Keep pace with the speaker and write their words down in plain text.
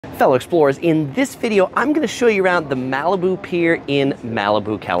fellow explorers. In this video, I'm going to show you around the Malibu Pier in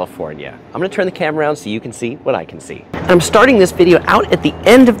Malibu, California. I'm going to turn the camera around so you can see what I can see. I'm starting this video out at the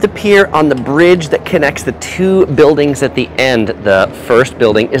end of the pier on the bridge that connects the two buildings at the end. The first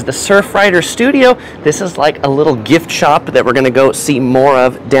building is the Surfrider Studio. This is like a little gift shop that we're going to go see more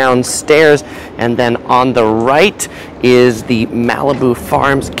of downstairs. And then on the right is the Malibu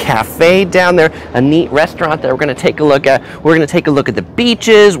Farms Café down there, a neat restaurant that we're going to take a look at. We're going to take a look at the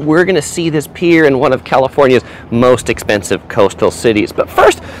beaches. We're going to see this pier in one of California's most expensive coastal cities. But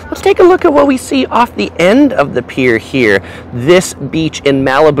first, let's take a look at what we see off the end of the pier here. This beach in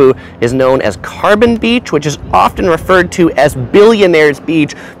Malibu is known as Carbon Beach, which is often referred to as Billionares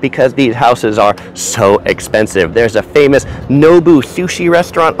Beach because these houses are so expensive. There's a famous Nobu sushi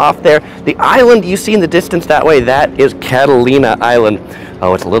restaurant off there. The island you see in the distance that way, that is Catalina Island.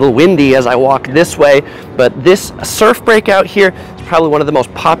 Oh, it's a little windy as I walk this way, but this surf breakout here is probably one of the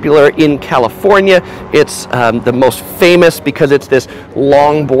most popular in California. It's the most famous because it's this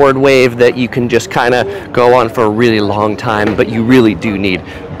long board wave that you can just kind of go on for a really long time, but you really do need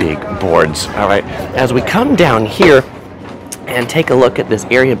big boards. All right, as we come down here and take a look at this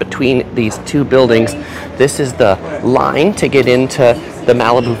area between these two buildings, this is the line to get into the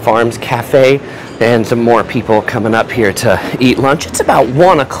Malibu Farms Cafe, and some more people coming up here to eat lunch. It's about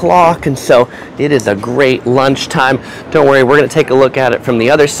 1 o'clock, and so it is a great lunchtime. Don't worry, we're going to take a look at it from the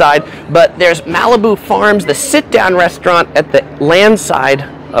other side. But there's Malibu Farms, the sit-down restaurant at the land side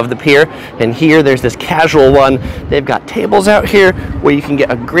of the pier, and here there's this casual one. They've got tables out here where you can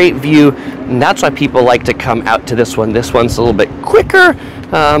get a great view, and that's why people like to come out to this one. This one's a little bit quicker.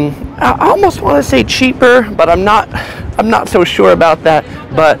 I almost want to say cheaper, but I'm not so sure about that.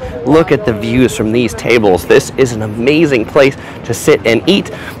 But look at the views from these tables. This is an amazing place to sit and eat.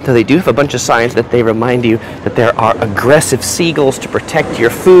 So they do have a bunch of signs that they remind you that there are aggressive seagulls to protect your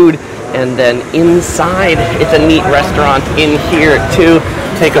food. And then inside, it's a neat restaurant in here too.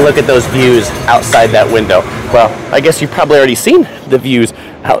 Take a look at those views outside that window. Well, I guess you've probably already seen the views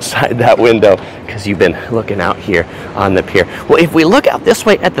outside that window because you've been looking out here on the pier. Well, if we look out this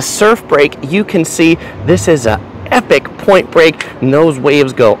way at the surf break, you can see this is a epic point break, and those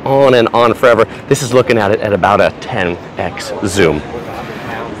waves go on and on forever. This is looking at it at about a 10x zoom.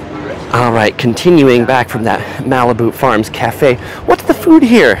 All right, continuing back from that Malibu Farms Cafe, what's the food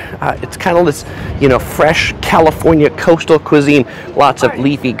here? It's kind of this, fresh California coastal cuisine. Lots of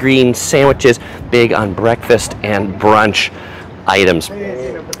leafy green sandwiches, big on breakfast and brunch items.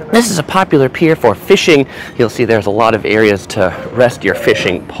 This is a popular pier for fishing. You'll see there's a lot of areas to rest your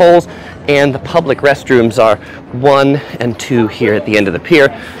fishing poles, and the public restrooms are 1 and 2 here at the end of the pier,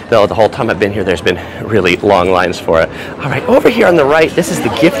 though the whole time I've been here there's been really long lines for it. All right, over here on the right, this is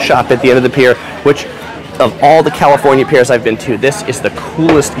the gift shop at the end of the pier, which of all the California piers I've been to, this is the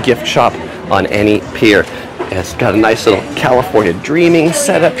coolest gift shop on any pier. It's got a nice little California dreaming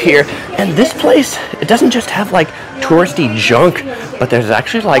set up here, and this place, it doesn't just have like touristy junk, but there's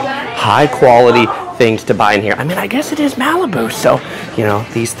actually like high quality things to buy in here. I mean, I guess it is Malibu, so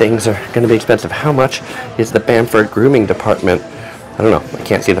these things are going to be expensive. How much is the Bamford grooming department? I don't know, I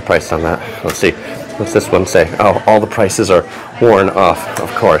can't see the price on that. Let's see, what's this one say? Oh, all the prices are worn off,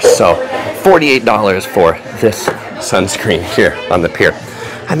 of course. So $48 for this sunscreen here on the pier.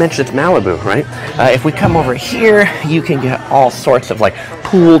 I mentioned it's Malibu, right? If we come over here, you can get all sorts of like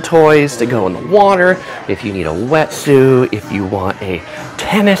pool toys to go in the water. If you need a wetsuit, if you want a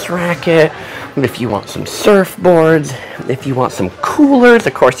tennis racket, if you want some surfboards, if you want some coolers,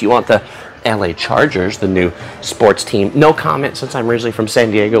 of course you want the LA Chargers, the new sports team. No comment since I'm originally from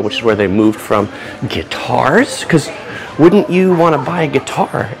San Diego, which is where they moved from. Guitars, because wouldn't you want to buy a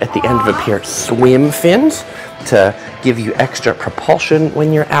guitar at the end of a pier? Swim fins to give you extra propulsion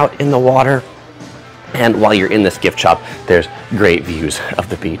when you're out in the water. And while you're in this gift shop, there's great views of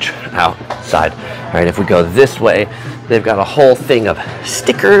the beach outside. All right, if we go this way, they've got a whole thing of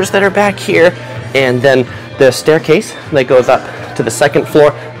stickers that are back here, and then the staircase that goes up to the second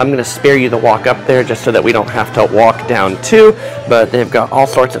floor. I'm going to spare you the walk up there just so that we don't have to walk down too, but they've got all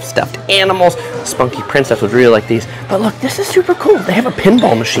sorts of stuffed animals. Spunky Princess would really like these. But look, this is super cool. They have a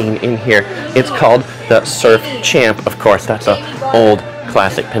pinball machine in here. It's called the Surf Champ. Of course, that's an old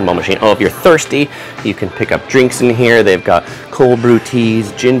classic pinball machine. Oh, if you're thirsty, you can pick up drinks in here. They've got cold brew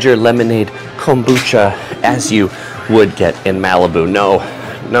teas, ginger lemonade, kombucha, as you would get in Malibu.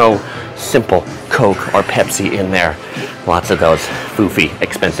 No simple Coke or Pepsi in there. Lots of those foofy,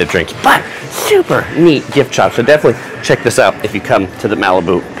 expensive drinks, but super neat gift shop. So definitely check this out if you come to the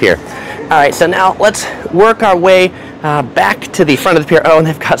Malibu Pier. All right, so now let's work our way back to the front of the pier. Oh, and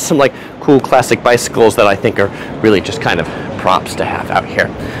they've got some like cool classic bicycles that I think are really just kind of props to have out here.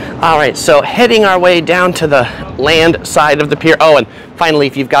 All right, so heading our way down to the land side of the pier. Oh, and finally,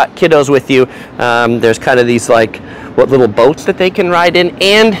 if you've got kiddos with you, there's kind of these like what little boats that they can ride in.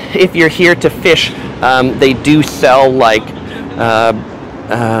 And if you're here to fish, they do sell like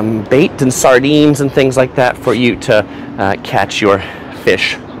bait and sardines and things like that for you to catch your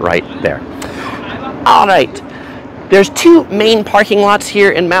fish right there. All right. There's two main parking lots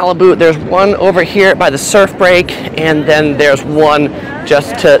here in Malibu. There's one over here by the surf break, and then there's one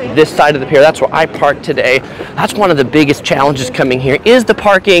just to this side of the pier. That's where I parked today. That's one of the biggest challenges coming here is the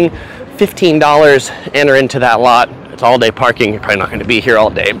parking. $15, enter into that lot. It's all day parking. You're probably not going to be here all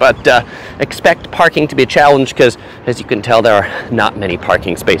day, but expect parking to be a challenge because, as you can tell, there are not many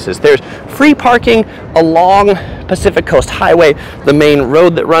parking spaces. There's free parking along Pacific Coast Highway, the main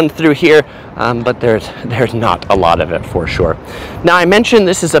road that runs through here, but there's not a lot of it for sure. Now, I mentioned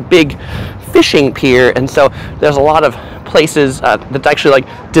this is a big fishing pier, and so there's a lot of places that's actually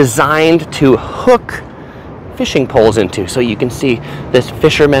like designed to hook fishing poles into. So you can see this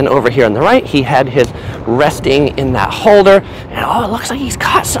fisherman over here on the right. He had his resting in that holder, and oh, it looks like he's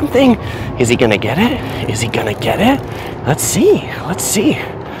caught something. Is he gonna get it? Is he gonna get it? Let's see. Let's see.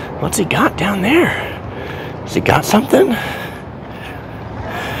 What's he got down there? Has he got something?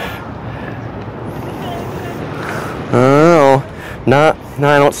 Oh, no,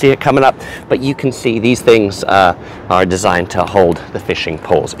 I don't see it coming up, but you can see these things are designed to hold the fishing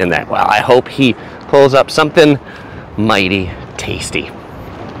poles in there. Well, I hope he pulls up something mighty tasty.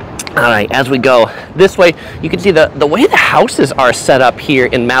 All right, as we go this way, you can see the way the houses are set up here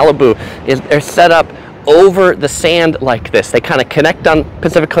in Malibu is they're set up over the sand like this. They kind of connect on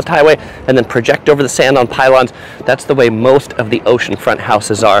Pacific Coast Highway and then project over the sand on pylons. That's the way most of the oceanfront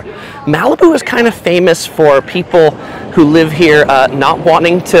houses are. Malibu is kind of famous for people who live here not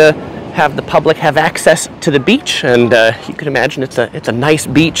wanting to have the public have access to the beach, and you can imagine it's a nice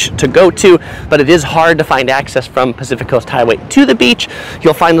beach to go to, but it is hard to find access from Pacific Coast Highway to the beach.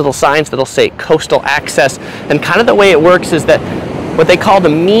 You'll find little signs that'll say coastal access, and kind of the way it works is that what they call the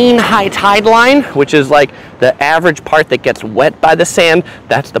mean high tide line, which is like the average part that gets wet by the sand,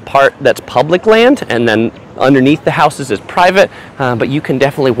 that's the part that's public land, and then underneath the houses is private, but you can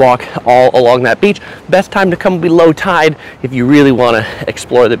definitely walk all along that beach. Best time to come will be low tide if you really want to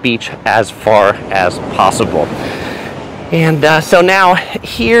explore the beach as far as possible. And so now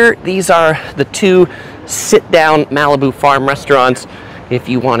here, these are the two sit-down Malibu farm restaurants. If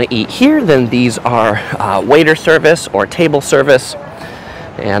you want to eat here, then these are waiter service or table service.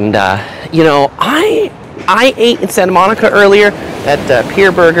 And you know, I ate in Santa Monica earlier at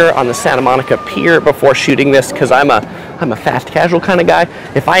Pier Burger on the Santa Monica Pier before shooting this because I'm a fast casual kind of guy.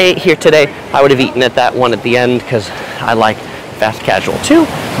 If I ate here today, I would have eaten at that one at the end because I like fast casual too.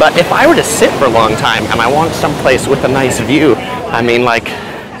 But if I were to sit for a long time and I want someplace with a nice view, I mean, like,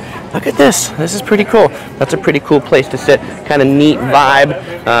 look at this. This is pretty cool. That's a pretty cool place to sit. Kind of neat vibe.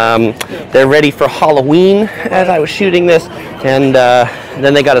 They're ready for Halloween as I was shooting this. And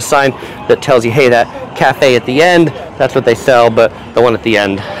then they got a sign that tells you, hey, that cafe at the end, that's what they sell, but the one at the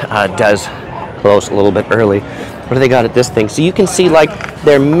end does close a little bit early. What do they got at this thing? So you can see like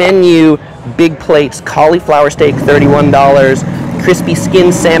their menu, big plates, cauliflower steak, $31, crispy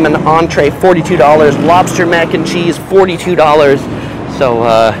skin salmon entree, $42, lobster mac and cheese, $42. So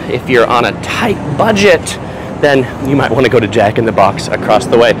if you're on a tight budget, then you might want to go to Jack in the Box across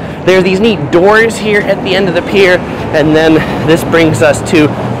the way. There are these neat doors here at the end of the pier, and then this brings us to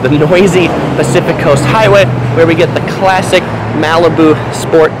the noisy Pacific Coast Highway, where we get the classic Malibu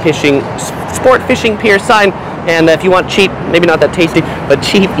sport fishing pier sign. And if you want cheap, maybe not that tasty, but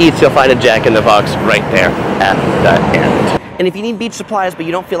cheap eats, you'll find a Jack in the Box right there at the end. And if you need beach supplies, but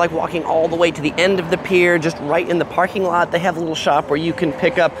you don't feel like walking all the way to the end of the pier, just right in the parking lot, they have a little shop where you can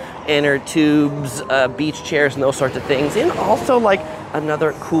pick up inner tubes, beach chairs, and those sorts of things. And also like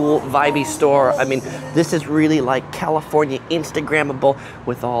another cool vibey store. I mean, this is really like California Instagrammable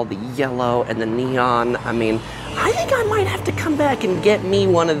with all the yellow and the neon. I mean, I think I might have to come back and get me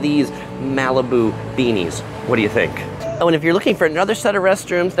one of these Malibu beanies. What do you think? Oh, and if you're looking for another set of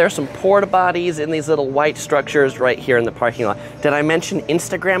restrooms, there are some porta potties in these little white structures right here in the parking lot. Did I mention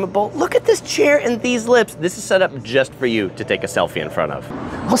Instagrammable? Look at this chair and these lips. This is set up just for you to take a selfie in front of.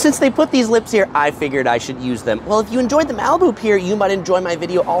 Well, since they put these lips here, I figured I should use them. Well, if you enjoyed the Malibu Pier, you might enjoy my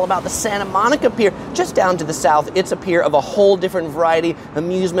video all about the Santa Monica Pier, just down to the south. It's a pier of a whole different variety,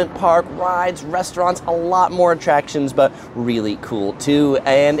 amusement park, rides, restaurants, a lot more attractions, but really cool too.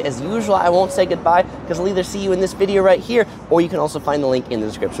 And as usual, I won't say goodbye because I'll either see you in this video right here, or you can also find the link in the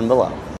description below.